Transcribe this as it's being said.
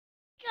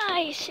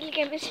guys, Silly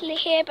Gamer Silly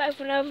here, back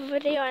with another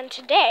video, and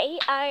today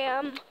I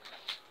am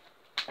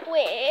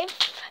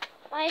with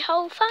my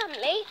whole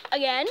family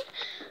again,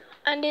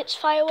 and it's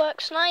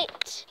fireworks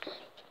night,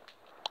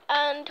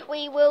 and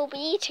we will be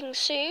eating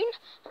soon,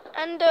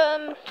 and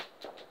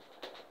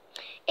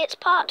it's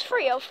part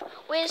 3 of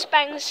Wizz,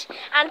 Bangs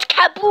and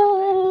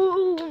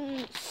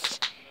KABOOOOOOMS,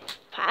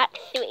 part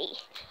 3,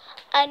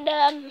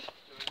 and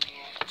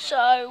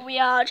so we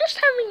are just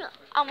having,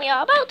 and we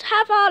are about to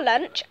have our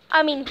lunch,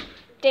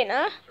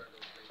 dinner,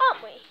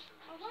 aren't we?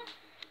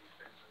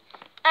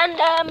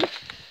 And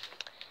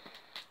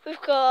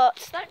we've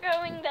got that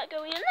going, and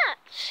that.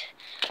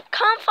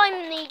 Can't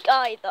find the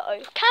guy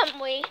though, can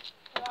we?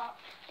 What?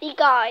 The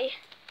guy.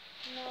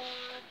 No.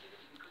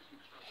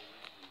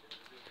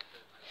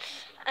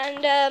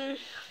 And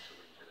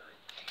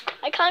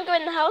I can't go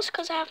in the house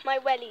because I have my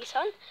wellies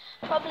on.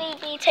 Probably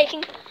be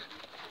taking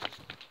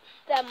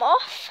them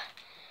off.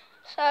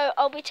 So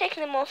I'll be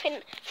taking them off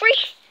in 3,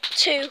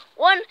 2,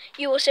 1.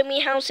 You will see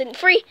me house in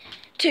 3,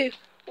 2,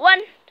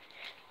 1.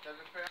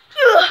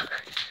 Ugh.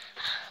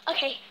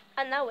 Okay,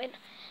 and now in.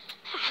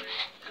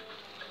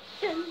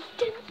 Dun,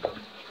 dun.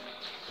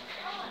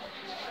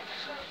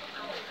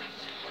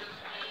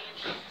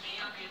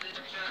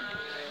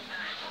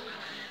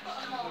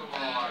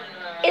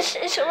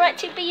 It's alright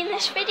to be in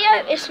this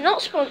video. It's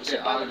not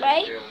sponsored, by the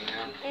way.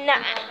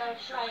 Nah.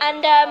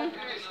 And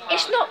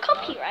it's not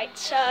copyright,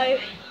 so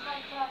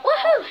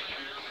woohoo!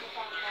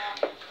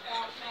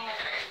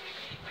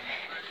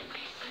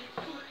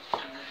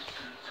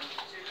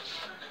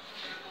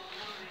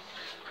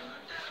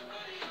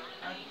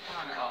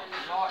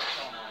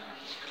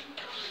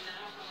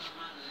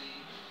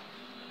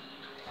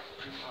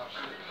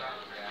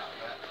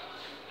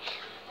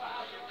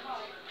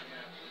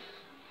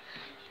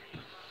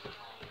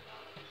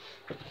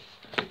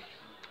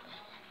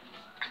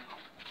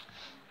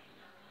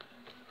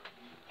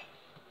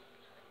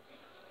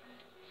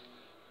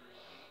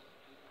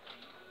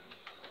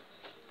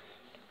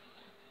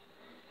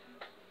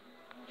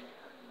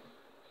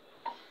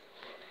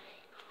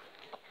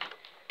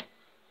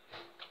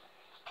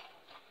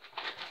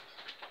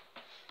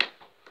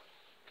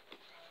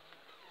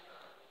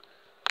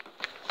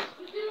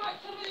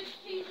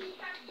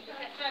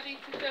 Ready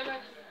to do a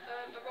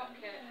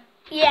rocket?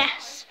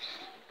 Yes,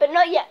 but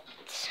not yet.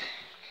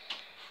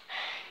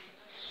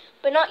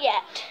 But not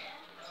yet.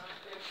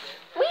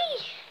 Whee!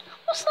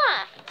 What's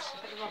that?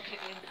 Put the rocket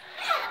in.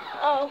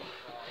 Oh.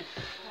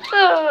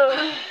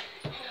 Oh.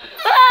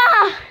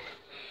 Ah!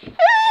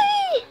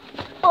 Whee!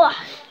 Oh.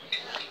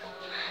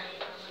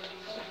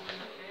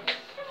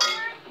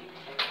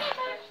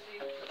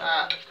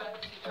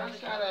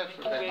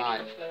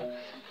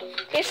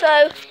 Okay,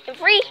 so in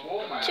 3,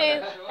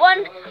 2,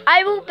 1,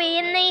 I will be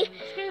in the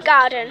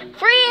garden.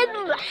 3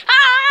 and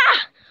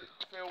ah!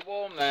 Feel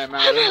warm there,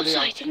 man. I'm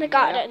outside in the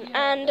garden,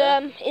 and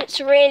it's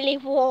really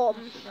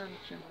warm.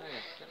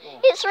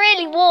 It's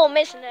really warm,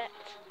 isn't it?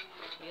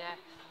 Yeah.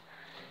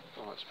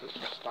 Oh, let's put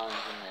some stones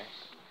in this.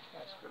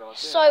 That's a good idea.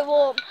 So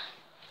warm.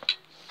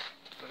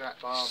 Look at that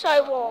barber, So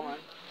that warm. woman.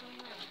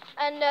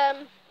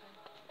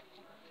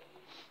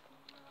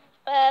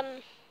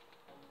 And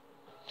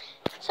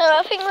so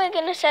I think we're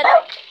gonna set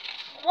up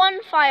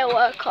one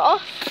firework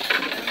off.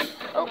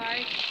 Oh.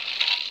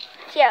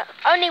 Yeah,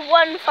 only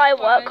one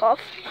firework off.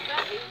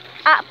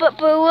 But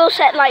we will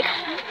set like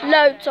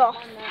loads off,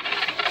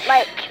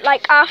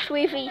 like after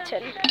we've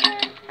eaten.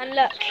 And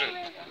look,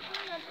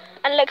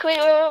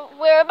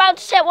 we're about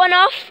to set one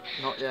off.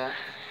 Not yet.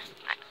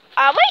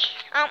 Are we?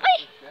 Aren't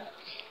we?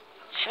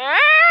 Yeah.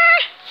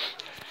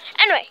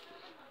 Anyway,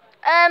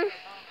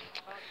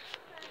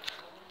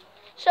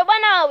 so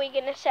when are we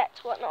gonna set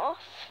one off?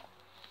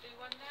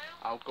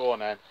 Oh, go on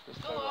then.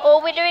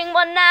 Or we're doing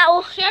one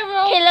now.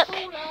 Cheryl! Okay, look.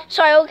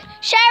 Sorry,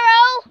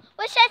 Cheryl!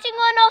 We're setting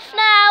one off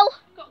now.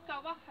 Got to go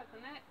up,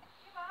 hasn't it?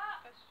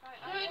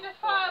 Doing the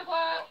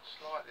fireworks.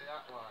 Slightly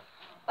that way.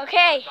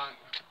 Okay. Don't.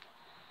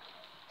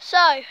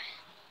 So,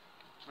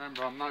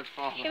 Remember, I'm no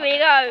farmer. here we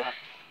go.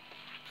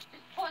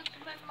 Point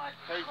them in my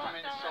Who come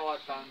inside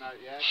don't know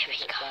yet. Here we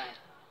Get go. down.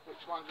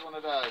 Which one do you want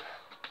to do?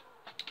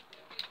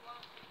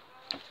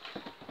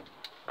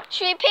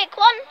 Should we pick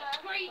one?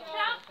 Right,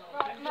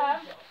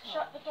 Mum.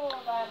 Shut the door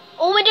then.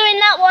 Or we're doing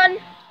that one? Are you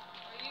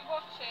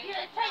watching?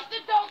 Yeah, take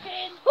the dog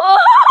in. Oh!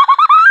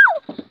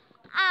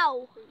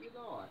 Ow. Who you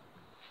like?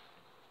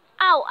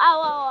 Ow, ow,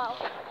 ow, ow.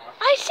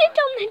 I sit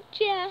on the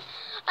chair.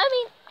 I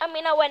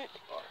mean, I went.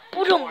 Right,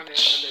 you find it in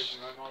the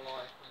living room, I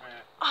like from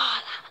here.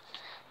 Oh,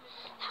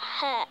 that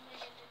hurt.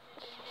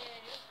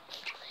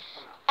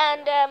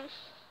 And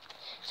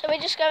so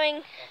we're just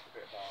going.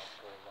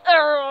 That's a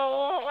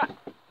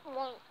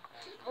bit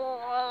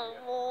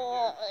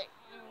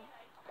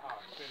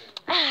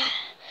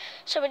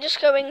So we're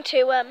just going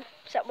to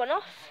set one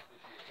off.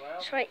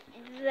 It's right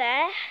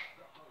there.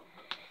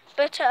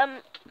 But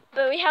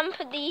we haven't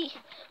put the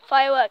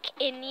firework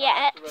in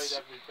yet,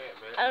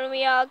 and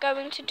we are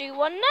going to do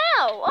one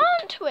now,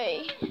 aren't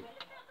we?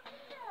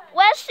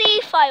 Where's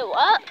the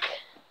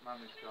firework?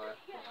 Mummy's got it.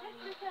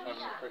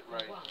 Having a quick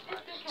read.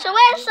 So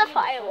where's a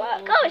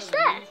firework? Oh, it's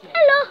there.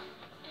 Hello.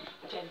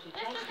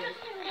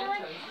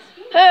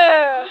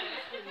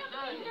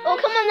 Oh,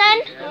 come on then.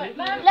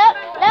 Look.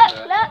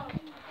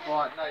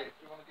 Right, Nate, if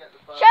you want to get the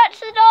burger, Shut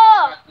the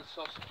door. add the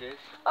sausages.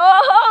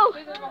 Oh. Do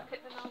the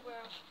rocket, then I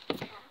will.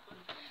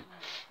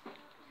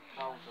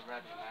 Coals are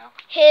ready now.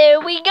 Here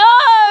we go.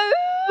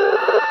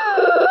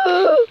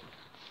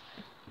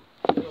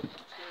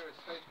 Serious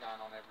heat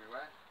going on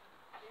everywhere.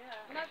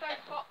 Yeah. No,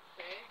 those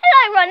boxes.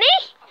 Hello, Ronnie.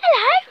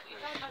 Hello. You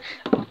don't open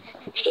it up. I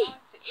think you like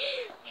it.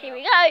 Here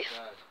we go.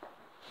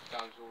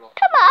 Goes all off.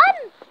 Come on.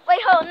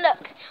 Wait, hold on,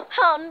 look.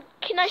 Hold on.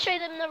 Can I show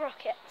them the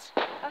rockets?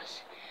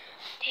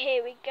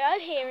 Here we go.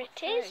 Here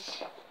it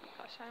is.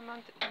 Got to show them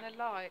under in the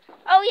light.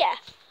 Oh, yeah.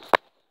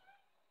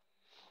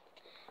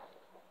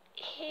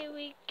 Here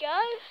we go.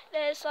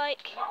 There's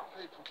like...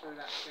 People do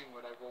that thing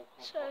where they walk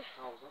on hot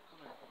coals. I can't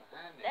even put my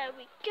hand in. There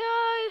we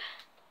go.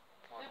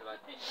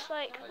 It's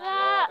like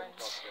that.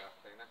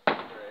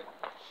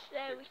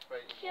 There we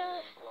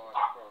go.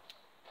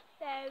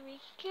 There we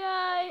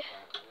go.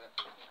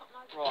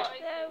 Right,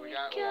 There we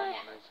go.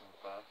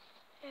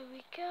 There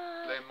we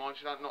go. Then mind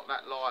you don't knock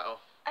that light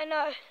off. I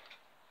know.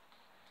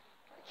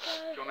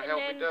 Do you want to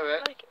help me do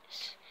it? Like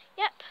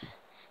yep.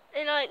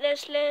 Then like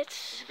this little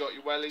Have you got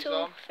your wellies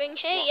on? thing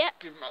here, Right, yep.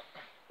 Give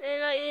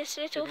Then like this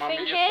little Mummy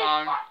thing your here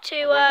phone.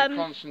 to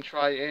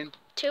concentrating.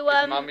 to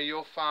Give Mummy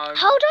your phone.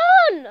 hold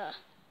on.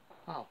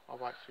 Oh, I'll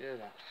wait for you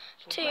then.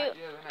 It's To all about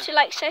you, isn't it? to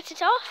like set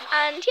it off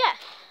and yeah.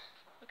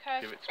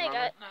 Okay. Give it to There you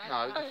Mummy.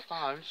 go. No, the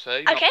phone.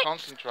 See, Okay. not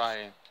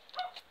concentrating.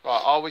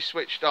 Right, are we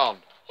switched on?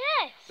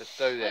 Yes. Let's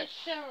do this.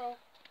 Cheryl.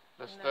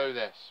 Let's do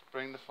this.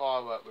 Bring the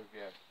firework with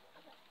you.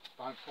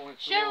 Don't point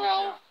towards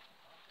Cheryl. you.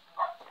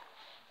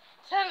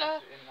 Tell her.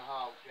 Put it in the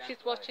hole She's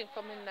gently. watching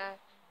from in there.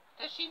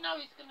 Does she know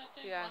he's going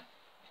to do Yeah. one?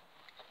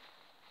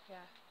 Yeah.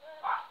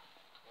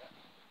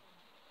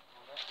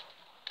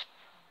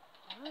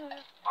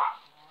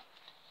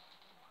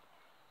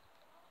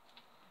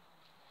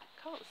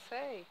 Can't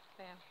see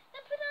them.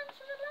 Then put on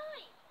to the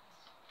light.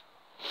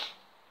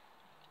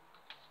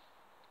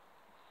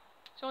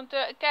 Do you want to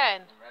do it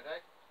again?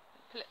 Ready?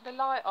 Put the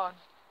light on.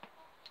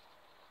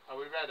 Are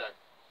we ready?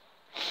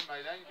 Come on,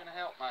 mate, then you're going to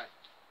help me.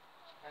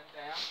 Hand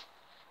down.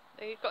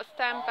 You've got to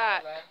stand Arms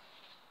back. left.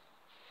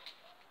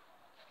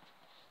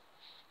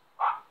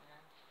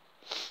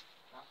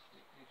 That's the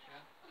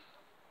ignition.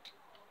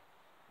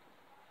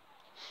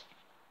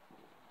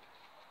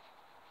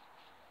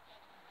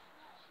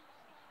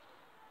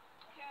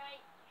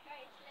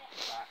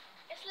 Back.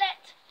 It's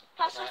lit.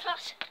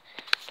 Pass.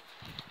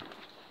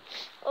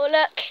 Oh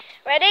look,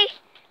 ready?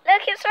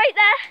 Look, it's right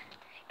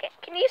there.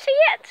 Can you see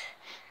it?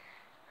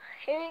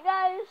 Here it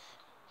goes.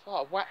 It's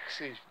like a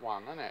waxy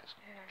one, isn't it? It's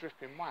Yeah.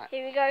 dripping wax.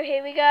 Here we go.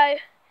 Here we go.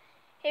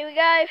 Here we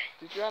go.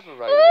 Did you have a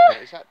radar in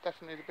it? Is that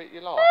definitely the bit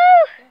you like?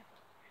 Woo!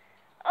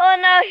 Oh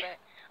no! Bit.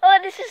 Oh,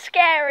 this is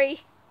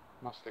scary.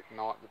 Must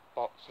ignite the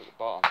box at the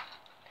bottom.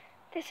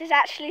 This is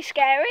actually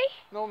scary.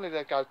 Normally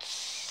they go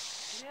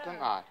tss, don't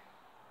they?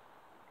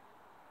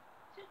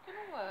 Is it going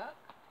to work?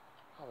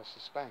 Oh, the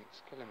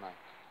suspense, killing me.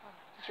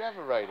 Did you have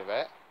a raid of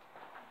it?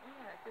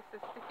 Yeah, just to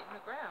stick it in the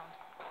ground.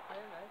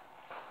 Really.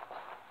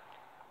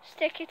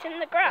 Stick it in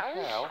the What ground.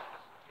 the hell?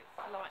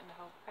 It's lighting the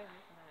whole thing,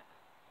 isn't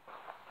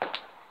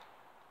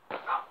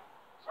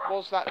it?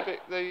 Was that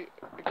bit the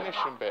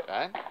ignition bit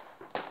then?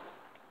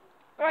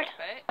 Right,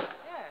 Bit. Yeah.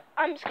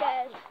 I'm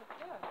scared.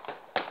 Yeah.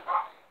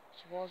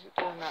 So why is it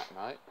doing that,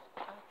 mate? I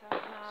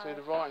don't know. See,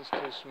 the writing's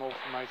too small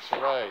for me to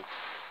read.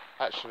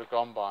 That should have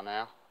gone by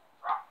now.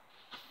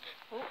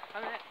 Oh, a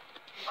minute.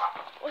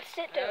 What's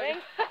it doing?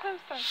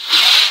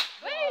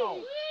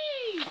 Oh,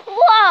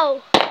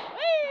 Whoa!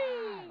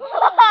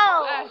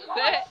 Whoa! That's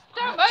it.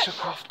 Don't that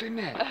took off, didn't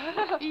it?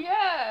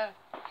 Yeah.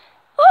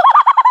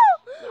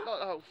 Look like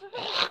that.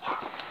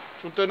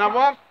 Do you want to do another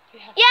one?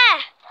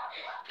 Yeah!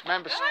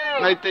 Remember,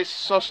 need this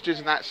sausages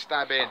and that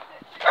stab in.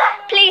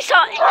 Please,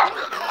 sorry.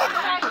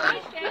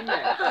 Didn't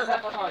it?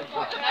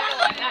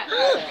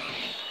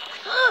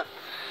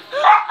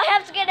 I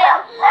have to get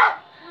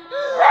in.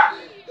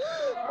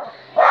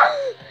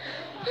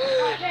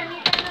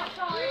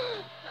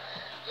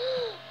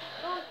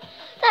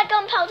 That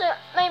gunpowder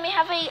made me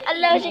have an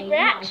allergic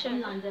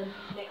reaction.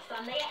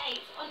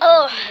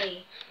 Oh.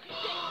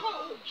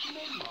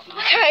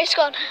 Okay, it's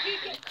gone.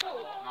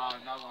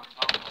 No one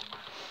told me.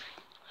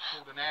 It's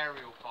called an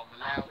aerial bomb,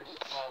 the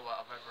loudest firework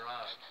I've ever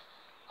heard.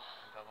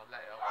 And I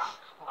let it off.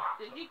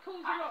 Did he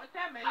cause a lot of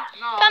damage?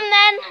 No, Come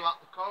then. flew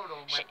up the corridor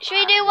and went Should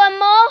we do bang. one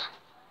more?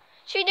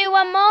 Should we do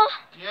one more?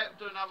 Yeah,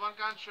 do another one.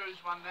 Go and choose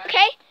one there.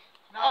 Okay.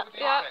 No, with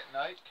the yeah. effect,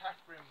 Nate.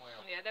 Catherine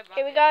will. Yeah, they're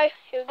Here we go.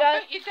 Here we go.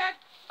 I bet your dad,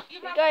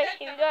 your Here we mum go, said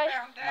here we that go.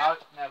 found No,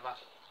 out. never.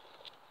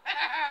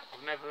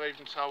 I've never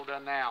even told her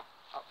now.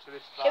 Up to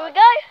this day. Here we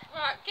go.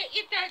 Right, get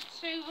your dad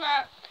to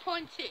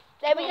point it.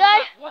 There we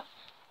Come go. on,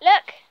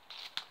 Look.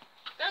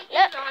 Don't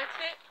Look. light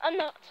it. I'm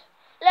not.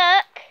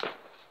 Look.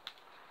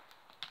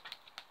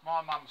 My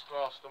mum's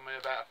grasped on me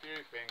about a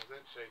few things,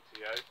 isn't she, to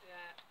you?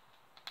 Yeah.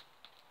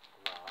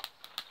 No.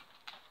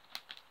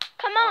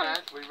 Come on.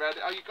 We ready?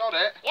 Oh, you got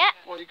it? Yeah.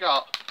 What you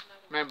got?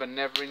 Remember,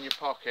 never in your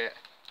pocket.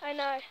 I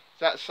know. Is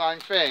that the same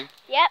thing?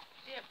 Yep.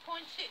 Yeah,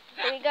 point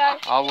it. Here we go.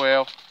 I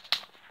will.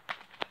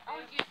 Oh,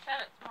 you tell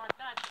it to my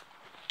dad.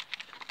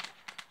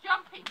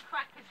 Jumping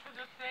crackers for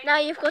the thing. Now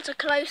you've got a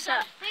close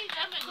up. See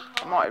them anymore.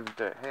 I might even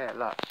do it here,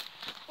 look.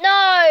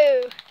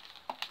 No!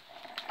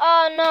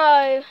 Oh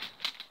no.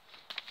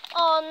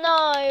 Oh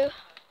no.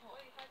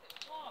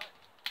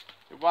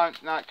 It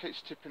won't, no, it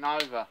keeps tipping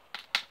over.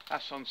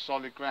 That's on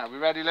solid ground. We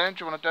ready, Lynn?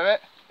 Do you want to do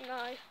it?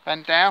 No.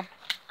 Bend down.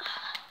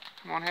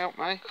 Come on, help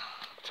me.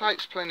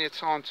 Takes plenty of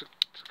time to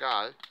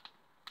go.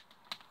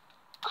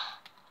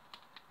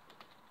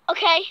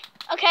 Okay,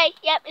 okay,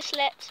 yep, it's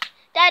lit.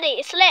 Daddy,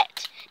 it's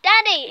lit.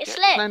 Daddy, it's Get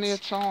lit. plenty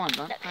of time,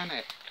 don't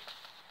panic.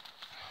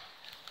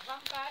 Run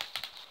back.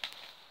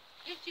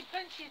 Gives you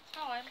plenty of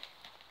time.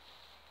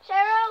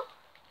 Cheryl?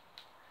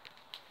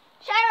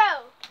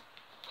 Cheryl!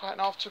 Quite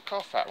enough took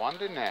off that one,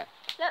 didn't it?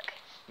 Look.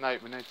 No,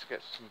 we need to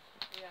get some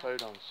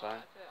food on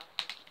soon.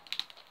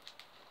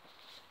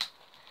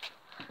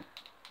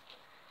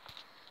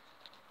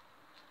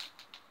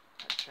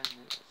 That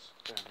chimney is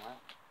doing well.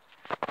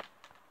 I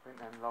think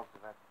them logs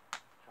have had a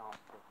chance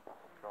to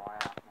dry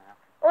out now.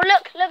 Oh,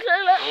 look, look,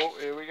 look, look. Oh,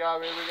 here we go,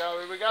 here we go,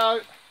 here we go.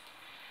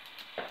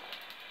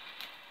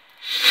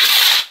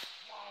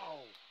 Whoa.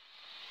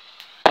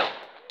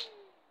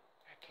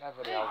 They're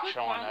clever, the old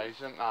Chinese,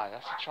 aren't they?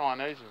 That's a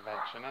Chinese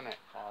invention, isn't it?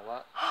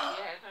 Firework. Yeah,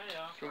 they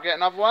are. Shall we get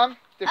another one?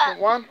 Different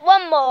one?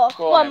 One more,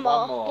 Go on one then,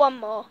 more, one more. one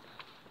more.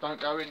 Don't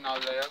go in though,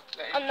 Leo.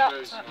 Let him I'm not.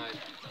 choose, mate.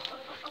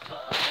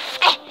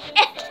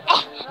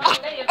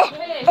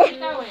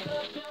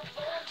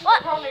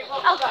 What? Oh,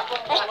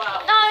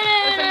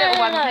 no, little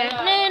one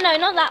here. no,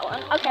 not that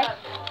one. Okay.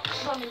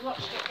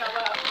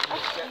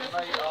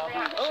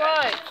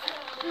 Alright.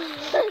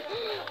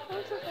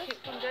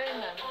 Keep on doing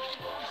them.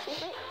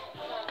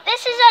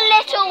 This is a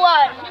little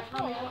one.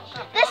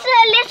 This is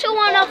a little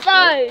one of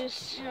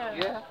those. Yeah,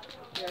 yeah.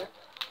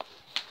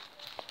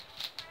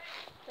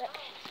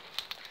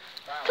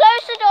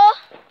 Close the door.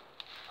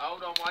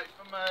 Hold on, wait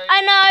for me.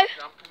 I know.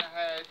 Jumping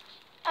ahead.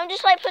 I'm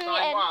just like putting it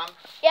Same in. one.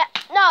 Yeah.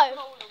 No.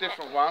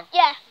 Different one.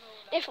 Yeah.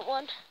 Different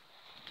one. Do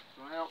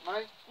you want to help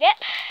me? Yep.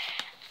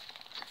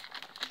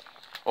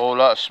 Oh,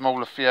 look, a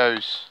smaller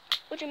fuse.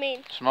 What do you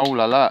mean?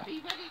 Smaller, look. Are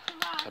you ready to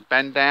run? So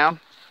bend down.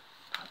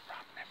 Don't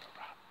run, never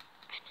run.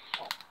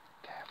 Oh,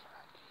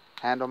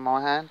 carefully. Hand on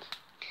my hand.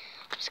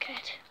 I'm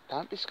scared.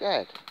 Don't be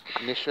scared.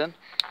 Ignition.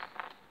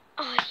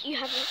 Oh, you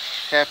haven't.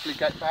 Carefully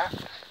get back.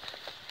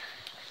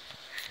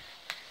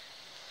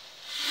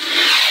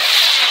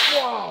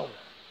 Whoa!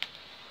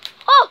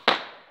 Oh! They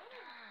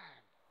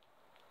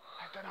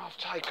don't half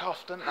take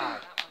off, didn't they?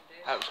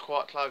 That was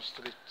quite close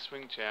to the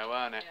swing chair,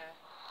 weren't it?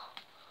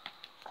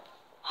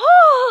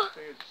 Oh! I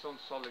think it's on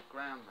solid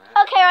ground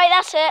there. Okay, right,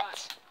 that's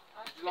it.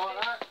 You like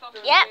that? Do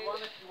Yep. another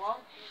one if you want.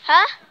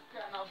 Huh?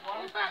 Get another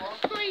one if you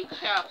want.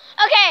 Creature.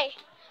 Okay,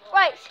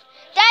 right.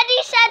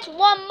 Daddy said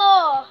one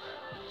more.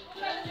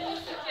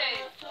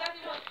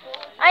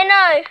 I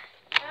know.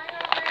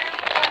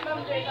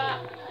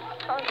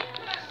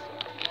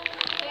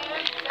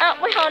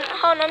 Wait, hold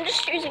on, I'm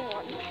just choosing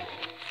one.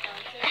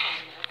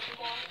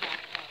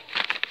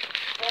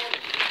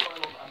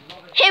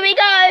 Here we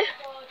go.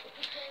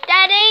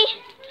 Daddy,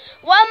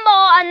 one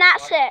more and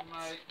that's it.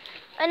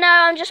 I know,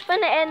 I'm just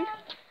putting it in.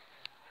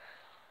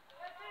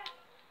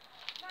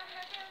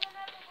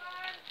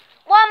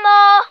 One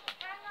more.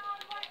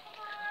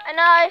 I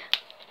know.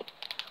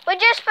 We're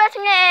just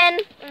putting it in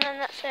and then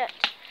that's it.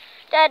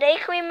 Daddy,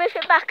 can we move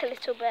it back a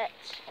little bit?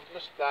 I'm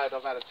just glad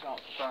I've had a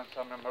chance to burn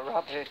some in my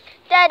rubbish.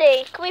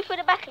 Daddy, can we put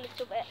it back a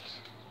little bit?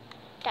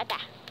 Dada.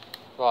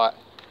 Right.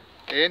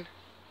 In?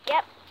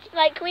 Yep.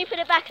 Like, can we put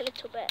it back a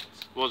little bit?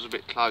 Was a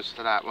bit close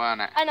to that,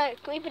 weren't it? I know,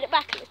 can we put it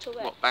back a little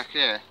bit? What, back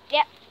here?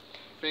 Yep.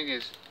 Thing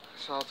is,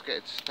 it's hard to get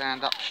it to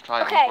stand up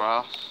straight Okay. on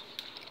grass.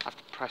 I have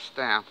to press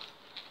down.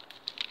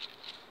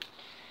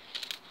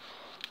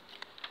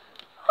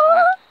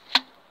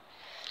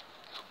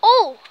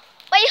 Oh,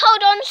 wait,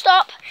 hold on,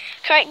 stop.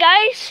 Correct,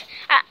 guys.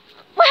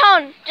 Wait,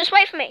 hold on, just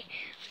wait for me.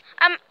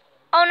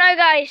 Oh no,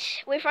 guys,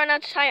 we've run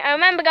out of time. And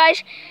remember,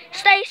 guys,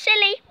 stay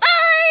silly.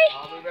 Bye.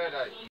 Are we ready?